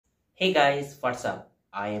Hey guys, what's up?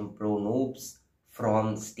 I am Pro Noobs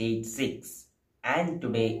from Stage 6, and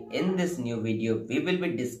today in this new video we will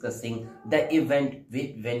be discussing the event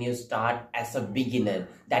when you start as a beginner.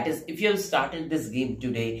 That is, if you have started this game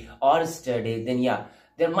today or yesterday, then yeah,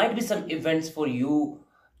 there might be some events for you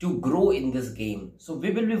to grow in this game. So we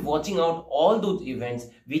will be watching out all those events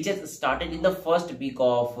which has started in the first week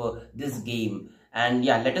of this game. And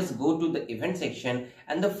yeah, let us go to the event section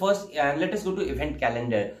and let us go to event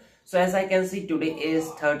calendar. So as I can see, today is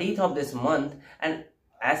 30th of this month, and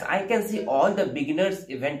as I can see, all the beginners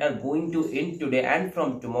event are going to end today, and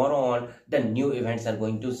from tomorrow on the new events are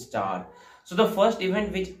going to start. So the first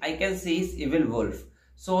event which I can see is Evil Wolf.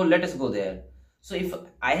 So let us go there. So if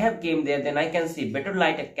I have came there, then I can see better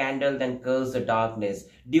light a candle than curse the darkness.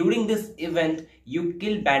 During this event, you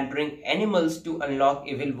kill bantering animals to unlock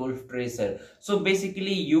Evil Wolf Tracer. So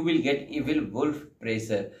basically you will get Evil Wolf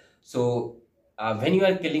Tracer. So when you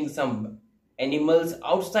are killing some animals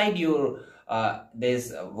outside your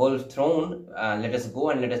this wolf throne, let us go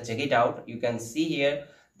and let us check it out. You can see here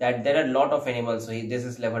that there are a lot of animals. So this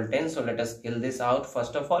is level 10, so let us kill this out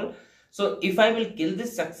first of all. So if I will kill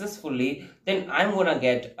this successfully, then I'm gonna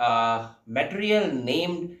get a material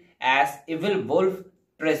named as Evil Wolf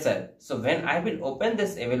Tracer. So when I will open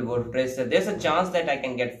this Evil Wolf Tracer, there's a chance that I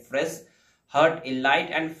can get fresh heart elite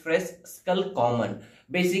and fresh skull common.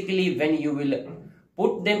 Basically, when you will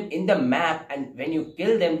put them in the map and when you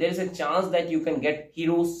kill them, there is a chance that you can get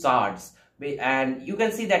hero shards. And you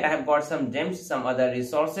can see that I have got some gems, some other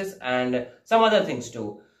resources and some other things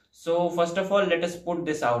too. So first of all, let us put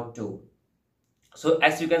this out too. So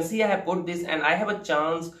as you can see, I have put this and I have a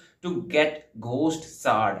chance to get ghost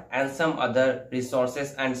shard and some other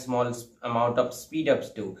resources and small amount of speed ups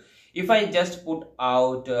too. If I just put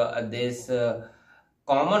out this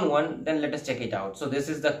common one, then let us check it out. So this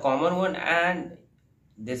is the common one and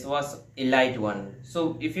this was elite one.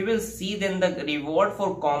 So if you will see, then the reward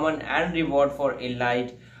for common and reward for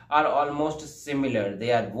elite are almost similar.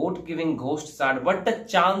 They are both giving ghost shard, but the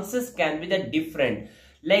chances can be the different.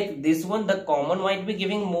 Like this one, the common might be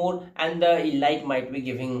giving more and the elite might be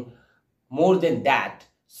giving more than that.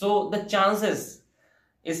 So the chances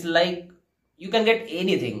is like you can get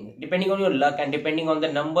anything depending on your luck and depending on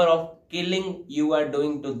the number of killing you are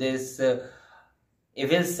doing to this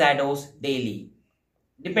evil shadows daily.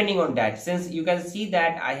 Depending on that, since you can see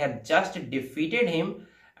that I have just defeated him,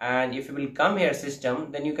 and if you will come here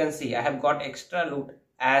system, then you can see I have got extra loot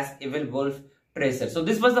as Evil Wolf Tracer. So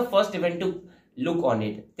this was the first event to look on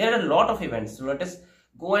it. There are a lot of events. So let us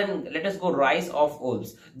go Rise of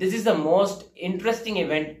Wolves. This is the most interesting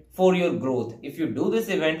event for your growth. If you do this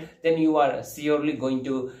event, then you are surely going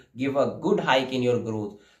to give a good hike in your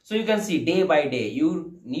growth. So you can see day by day,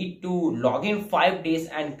 you need to log in 5 days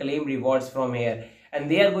and claim rewards from here. And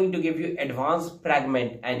they are going to give you advanced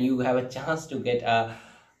fragment and you have a chance to get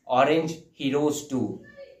orange heroes too.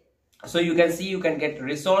 So you can see you can get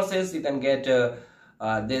resources, you can get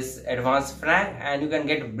this advanced frag and you can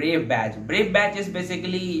get brave badge. Brave badge is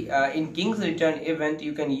basically in King's Return event,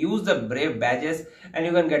 you can use the brave badges and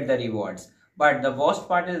you can get the rewards. But the worst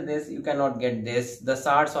part is this, you cannot get the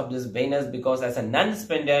shards of this Venus, because as a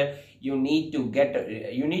non-spender you need to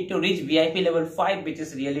reach VIP level 5, which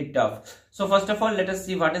is really tough. So first of all, let us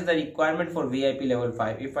see what is the requirement for VIP level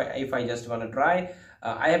 5. If I just want to try,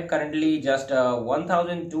 I have currently just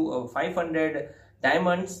 1,500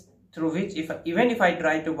 diamonds, through which even if I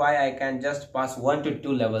try to buy, I can just pass 1 to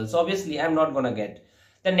 2 levels. So obviously I'm not gonna get.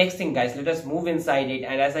 The next thing, guys, let us move inside it,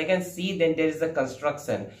 and as I can see, then there is the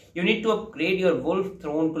construction. You need to upgrade your wolf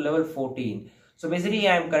throne to level 14. So basically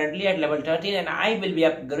I am currently at level 13 and I will be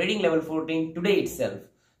upgrading level 14 today itself,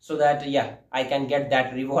 so that yeah, I can get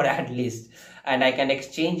that reward at least, and I can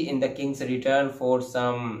exchange in the King's Return for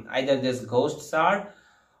some either this ghost shard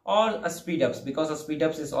or a speed ups, because a speed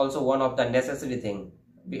ups is also one of the necessary thing.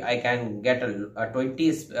 I can get a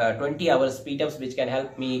 20 hour speed ups which can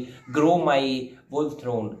help me grow my wolf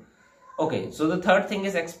throne. Okay, so the third thing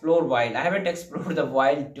is explore wild. I haven't explored the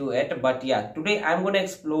wild too yet, but yeah, today I'm gonna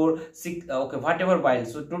explore whatever wild.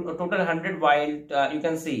 So total 100 wild. You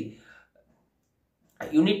can see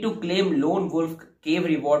you need to claim lone wolf cave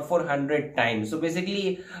reward for 100 times. So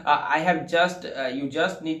basically I have just you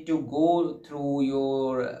just need to go through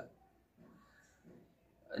your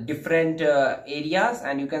different areas,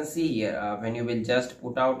 and you can see here when you will just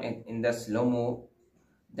put out in the slow-mo,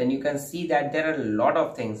 then you can see that there are a lot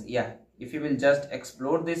of things. Yeah, if you will just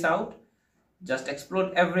explore this out, just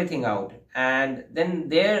explore everything out, and then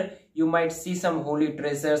there you might see some holy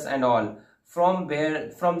treasures and all. From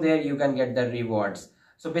there you can get the rewards.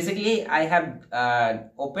 So basically I have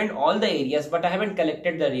opened all the areas, but I haven't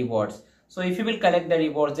collected the rewards. So if you will collect the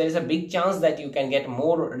rewards, there is a big chance that you can get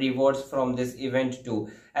more rewards from this event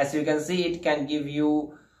too. As you can see, it can give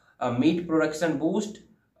you a meat production boost,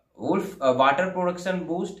 wolf water production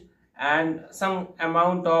boost, and some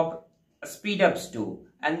amount of speed ups too.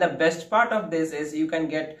 And the best part of this is you can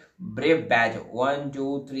get brave badge. 1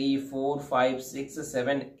 2 3 4 5 6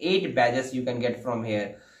 7 8 badges you can get from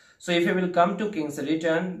here. So if you will come to King's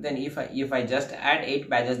Return, then if I just add 8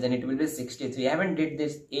 badges, then it will be 63. I haven't did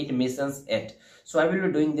this 8 missions yet, so I will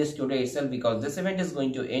be doing this today itself, because this event is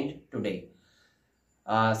going to end today.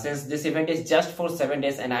 Since this event is just for 7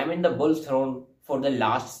 days, and I'm in the Wolf Throne for the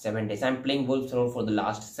last 7 days. I'm playing Wolf Throne for the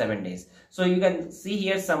last 7 days. So you can see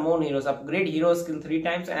here some more heroes. Upgrade hero skill 3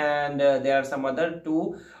 times, and there are some other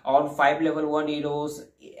 2 on 5 level 1 heroes,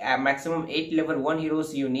 maximum 8 level 1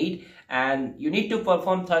 heroes you need, and you need to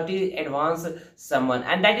perform 30 advanced summon,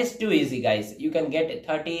 and that is too easy, guys. You can get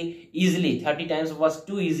 30 easily. 30 times was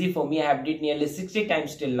too easy for me. I have did nearly 60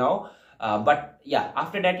 times till now. But yeah,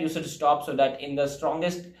 after that you should stop, so that in the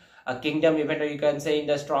strongest kingdom event, or you can say in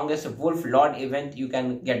the strongest wolf lord event, you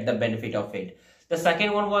can get the benefit of it. The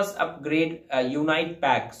second one was upgrade unite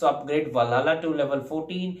pack. So upgrade Valhalla to level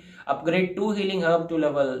 14, upgrade 2 healing herb to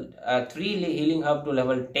level 3 healing herb to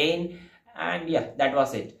level 10, and yeah, that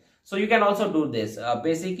was it. So you can also do this.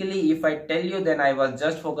 Basically, if I tell you, then I was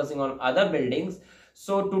just focusing on other buildings.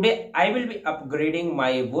 So today I will be upgrading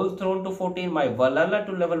my Wolf Throne to 14, my Valhalla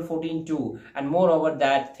to level 14 too, and moreover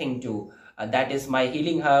that thing too. That is my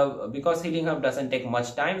healing herb, because healing herb doesn't take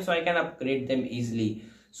much time, so I can upgrade them easily.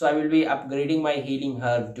 So I will be upgrading my healing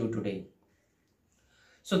herb too today.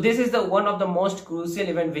 So this is the one of the most crucial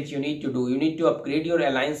event which you need to do. You need to upgrade your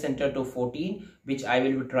Alliance Center to 14, which I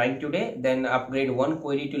will be trying today. Then upgrade 1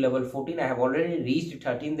 query to level 14. I have already reached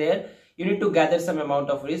 13 there. You need to gather some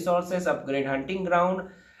amount of resources, upgrade hunting ground,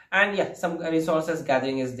 and yeah, some resources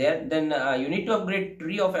gathering is there. Then you need to upgrade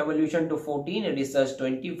tree of evolution to 14, research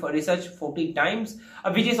 20 for research 40 times,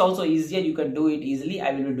 which is also easier. You can do it easily.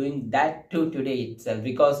 I will be doing that too today itself,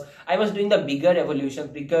 because I was doing the bigger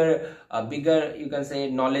evolutions, bigger you can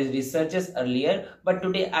say knowledge researches earlier, but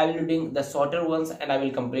today I will be doing the shorter ones, and I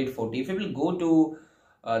will complete 40. If you will go to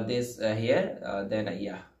this here, then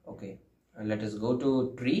yeah, okay, let us go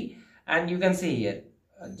to tree, and you can see here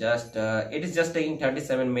it is just taking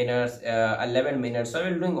 37 minutes, 11 minutes. So I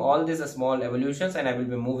will be doing all these small evolutions, and I will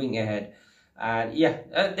be moving ahead. And yeah,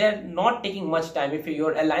 they're not taking much time. If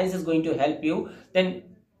your alliance is going to help you, then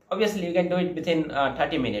obviously you can do it within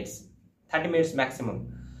 30 minutes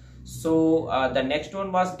maximum. So the next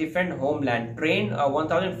one was defend homeland. Train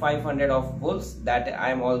 1500 of wolves, that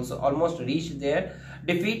I am also almost reached there.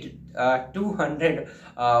 Defeat 200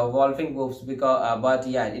 wolfing wolves, because but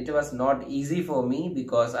yeah, it was not easy for me,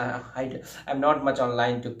 because I'm not much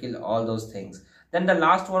online to kill all those things. Then the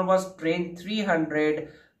last one was train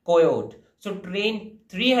 300 coyote. So train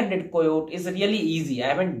 300 coyote is really easy. I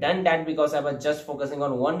haven't done that because I was just focusing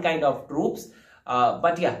on one kind of troops,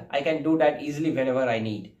 but yeah, I can do that easily whenever I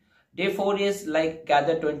need. Day 4 is like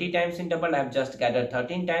gather 20 times in double. I have just gathered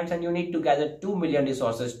 13 times, and you need to gather 2 million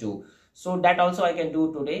resources too. So that also I can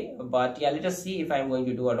do today, but yeah, let us see if I'm going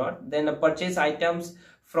to do or not. Then purchase items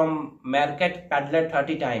from market peddler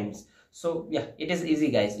 30 times. So yeah, it is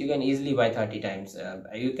easy, guys. You can easily buy 30 times.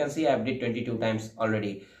 You can see I've did 22 times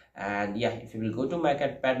already. And yeah, if you will go to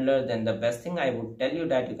market peddler, then the best thing I would tell you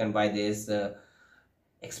that you can buy this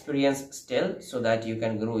experience still, so that you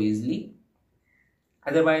can grow easily.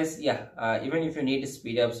 Otherwise, yeah, even if you need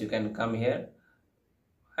speed ups, you can come here,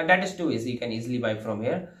 and that is too easy. You can easily buy from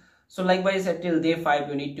here. So likewise, until day 5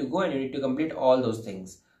 you need to go, and you need to complete all those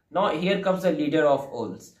things. Now here comes the leader of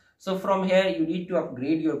owls. So from here you need to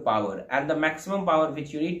upgrade your power, and the maximum power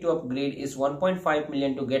which you need to upgrade is 1.5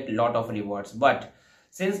 million to get lot of rewards. But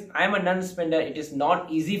since I am a non-spender, it is not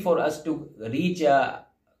easy for us to reach to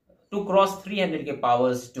cross 300k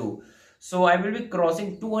powers too. So I will be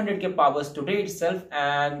crossing 200k powers today itself,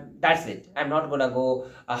 and that's it. I'm not gonna go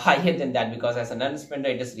higher than that, because as a non-spender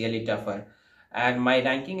it is really tougher. And my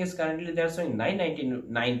ranking is currently there showing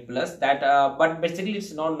 999 plus that, but basically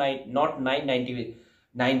it's not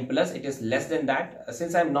 999 plus, it is less than that.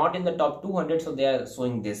 Since I'm not in the top 200, so they are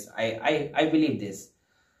showing this. I believe this,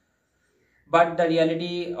 but the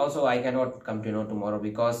reality also I cannot come to know tomorrow,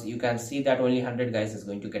 because you can see that only 100 guys is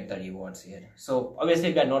going to get the rewards here. So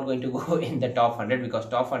obviously we are not going to go in the top 100, because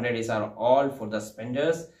top 100 is are all for the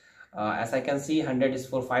spenders. As I can see, 100 is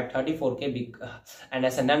for 534k, and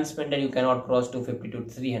as a non-spender you cannot cross 250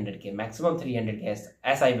 to 300k, maximum 300k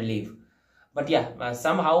as I believe. But yeah,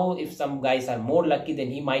 somehow if some guys are more lucky,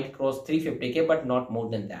 then he might cross 350k, but not more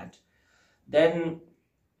than that. Then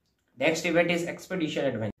next event is Expedition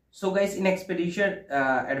Adventure. So guys, in Expedition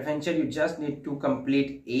Adventure, you just need to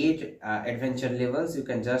complete 8 adventure levels. You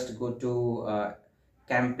can just go to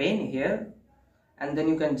campaign here, and then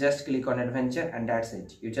you can just click on adventure, and that's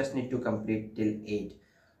it. You just need to complete till 8.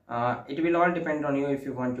 It will all depend on you if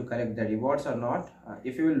you want to collect the rewards or not.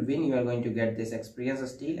 If you will win, you are going to get this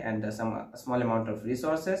experience steel and a small amount of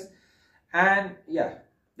resources. And yeah,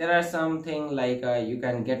 there are something like you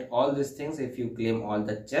can get all these things if you claim all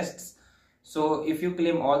the chests. So if you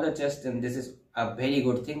claim all the chests, then this is a very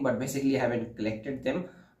good thing, but basically I haven't collected them.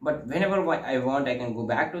 But whenever I want, I can go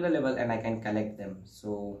back to the level and I can collect them.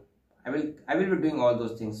 So I will be doing all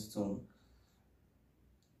those things soon.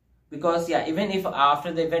 Because yeah, even if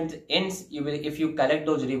after the event ends, if you collect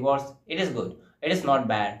those rewards, it is good, it is not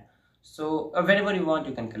bad. So whenever you want,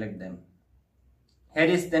 you can collect them. Here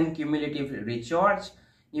is then cumulative recharge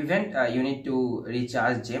event. You need to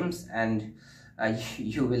recharge gems, and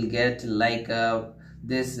you will get like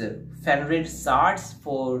this Fenrir shards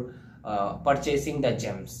for purchasing the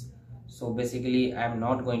gems. So basically I'm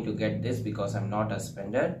not going to get this because I'm not a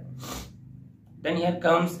spender. Then here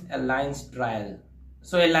comes Alliance Trial.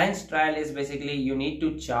 So Alliance Trial is basically you need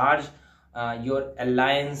to charge your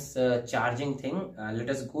Alliance charging thing. Let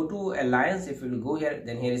us go to Alliance. If you will go here,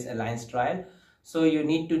 then here is Alliance Trial. So you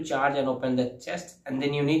need to charge and open the chest, and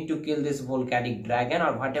then you need to kill this volcanic dragon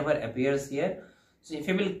or whatever appears here. So if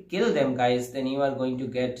you will kill them, guys, then you are going to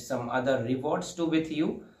get some other rewards too with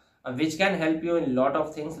you, which can help you in a lot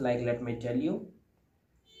of things. Like, let me tell you,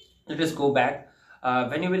 let us go back.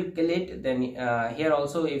 When you will kill it, then here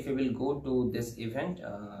also, if you will go to this event,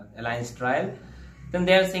 Alliance Trial, then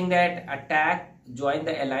they are saying that attack, join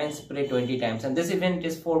the Alliance spray 20 times, and this event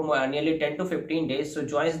is for nearly 10 to 15 days. So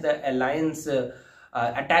joins the Alliance,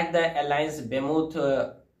 attack the Alliance Behemoth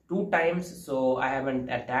 2 times. So I haven't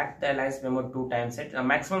attacked the Alliance Behemoth 2 times yet.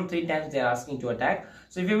 Maximum 3 times they are asking to attack.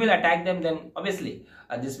 So if you will attack them, then obviously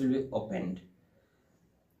this will be opened.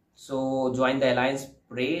 So join the Alliance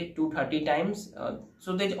Spray 230 times.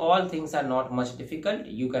 So these all things are not much difficult.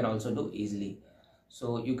 You can also do easily.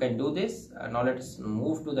 So you can do this. Now let's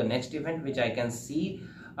move to the next event, which I can see.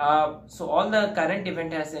 So all the current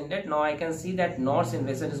event has ended. Now I can see that Norse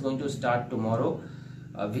invasion is going to start tomorrow,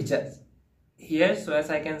 which is here. So as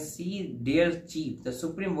I can see, dear chief, the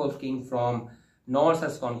supreme wolf king from Norse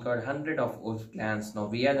has conquered 100 of wolf clans. Now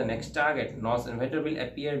we are the next target. Norse invader will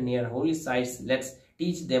appear near holy sites. Let's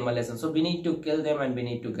teach them a lesson. So we need to kill them and we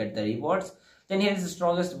need to get the rewards. Then here is the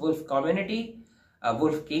strongest wolf community,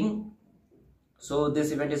 wolf king. So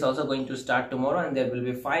this event is also going to start tomorrow, and there will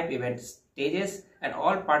be 5 event stages, and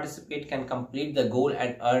all participants can complete the goal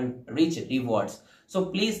and earn rich rewards. So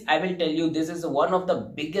please, I will tell you, this is one of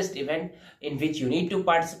the biggest event in which you need to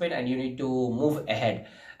participate and you need to move ahead.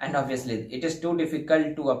 And obviously it is too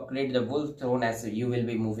difficult to upgrade the wolf throne as you will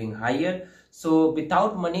be moving higher. So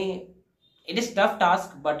without money, it is tough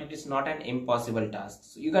task, but it is not an impossible task.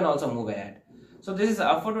 So you can also move ahead. So this is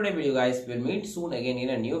up for today video, guys. We'll meet soon again in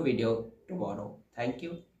a new video tomorrow. Thank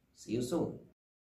you. See you soon.